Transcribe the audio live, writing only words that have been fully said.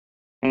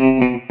So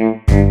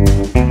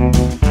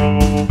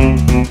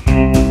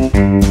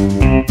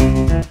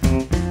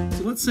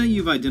let's say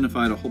you've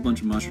identified a whole bunch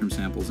of mushroom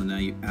samples and now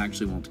you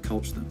actually want to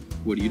culture them.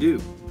 What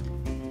do?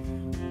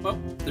 Well,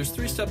 there's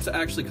 3 steps to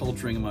actually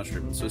culturing a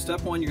mushroom. So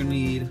step 1, you're going to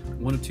need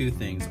one of 2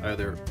 things.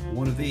 Either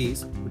one of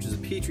these, which is a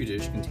petri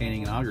dish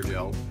containing an agar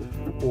gel,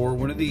 or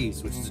one of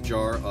these, which is a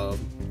jar of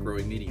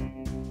growing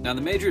medium. Now,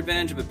 the major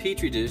advantage of a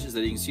petri dish is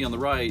that you can see on the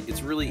right,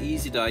 it's really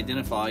easy to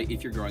identify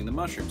if you're growing the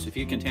mushrooms. If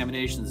you have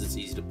contaminations, it's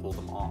easy to pull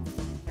them off.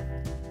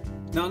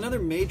 Now, another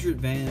major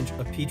advantage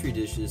of petri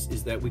dishes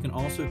is that we can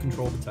also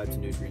control the types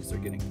of nutrients they're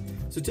getting.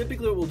 So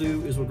typically what we'll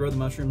do is we'll grow the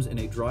mushrooms in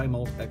a dry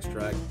malt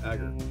extract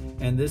agar.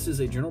 And this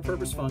is a general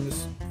purpose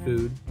fungus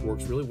food,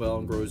 works really well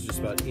and grows just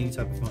about any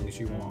type of fungus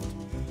you want.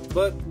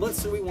 But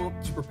let's say we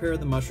want to prepare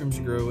the mushrooms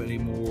to grow in a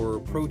more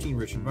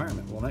protein-rich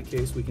environment. Well, in that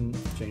case, we can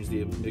change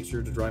the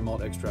mixture to dry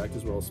malt extract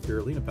as well as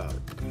spirulina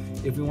powder.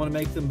 If we want to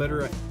make them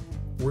better,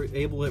 we're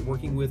able at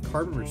working with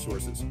carbon-rich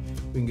sources.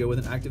 We can go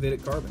with an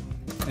activated carbon.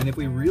 And if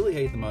we really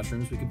hate the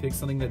mushrooms, we can pick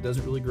something that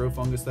doesn't really grow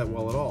fungus that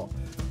well at all,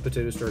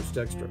 potato starch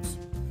dextrose.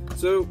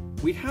 So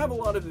we have a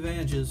lot of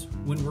advantages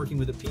when working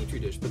with a petri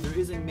dish, but there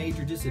is a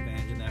major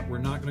disadvantage in that we're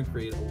not going to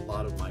create a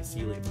lot of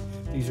mycelium.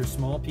 These are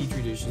small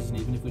petri dishes, and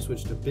even if we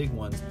switch to big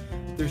ones,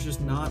 there's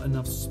just not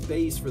enough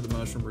space for the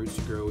mushroom roots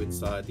to grow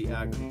inside the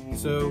agar.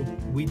 So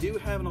we do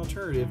have an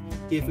alternative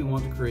if we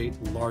want to create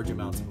large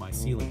amounts of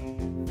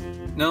mycelium.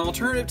 Now, an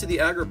alternative to the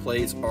agar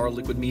plates are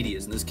liquid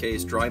medias, in this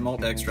case dry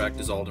malt extract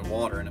dissolved in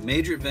water, and a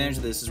major advantage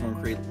of this is when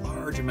we create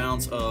large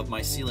amounts of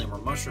mycelium or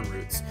mushroom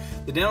roots.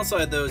 The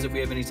downside though is if we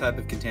have any type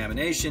of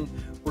contamination,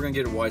 we're going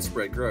to get a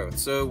widespread growth.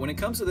 So when it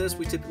comes to this,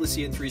 we typically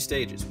see it in 3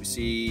 stages. We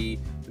see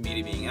the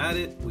media being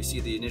added, we see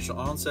the initial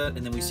onset,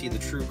 and then we see the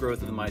true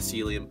growth of the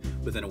mycelium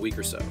within a week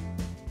or so.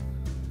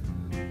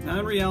 Now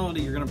in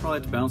reality, you're going to probably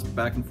have to bounce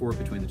back and forth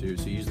between the two.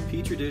 So use the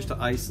petri dish to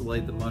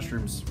isolate the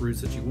mushrooms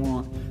roots that you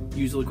want,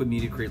 use liquid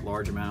media to create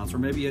large amounts, or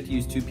maybe you have to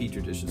use 2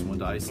 petri dishes, one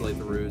to isolate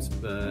the roots,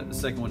 the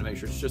second one to make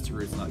sure it's just the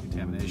roots, not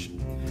contamination.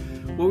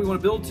 What we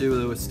want to build to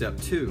though is step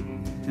 2.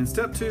 And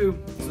step 2,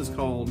 this is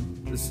called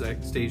the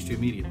stage 2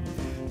 medium.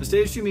 The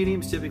stage 2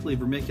 medium is typically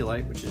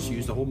vermiculite, which is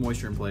used to hold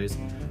moisture in place,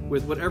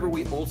 with whatever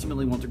we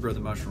ultimately want to grow the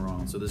mushroom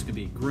on. So this can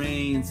be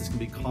grains, this can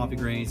be coffee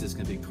grains, this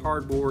can be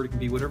cardboard, it can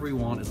be whatever we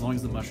want as long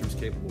as the mushroom is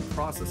capable of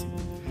processing.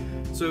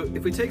 So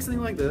if we take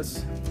something like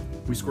this,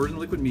 we squirt it in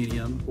liquid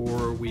medium,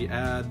 or we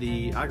add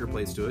the agar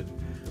plates to it,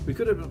 we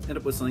could end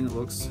up with something that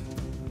looks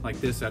like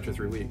this after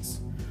 3 weeks.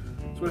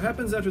 So what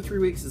happens after 3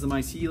 weeks is the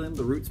mycelium,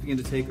 the roots begin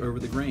to take over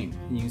the grain.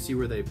 And you can see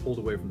where they pulled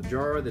away from the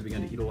jar, they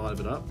begin to eat a lot of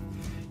it up.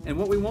 And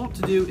what we want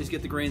to do is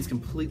get the grains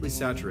completely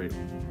saturated,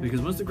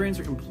 because once the grains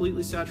are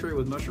completely saturated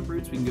with mushroom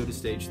roots, we can go to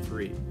stage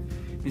 3.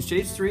 And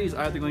stage 3 is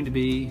either going to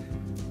be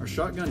our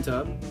shotgun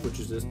tub, which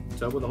is this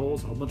tub with a whole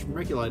bunch of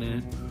vermiculite in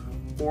it,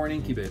 or an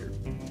incubator.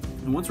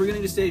 And once we're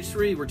getting to stage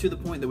 3, we're to the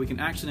point that we can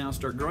actually now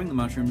start growing the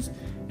mushrooms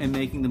and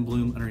making them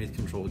bloom underneath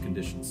controlled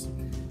conditions.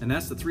 And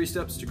that's the 3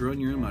 steps to growing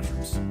your own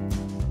mushrooms.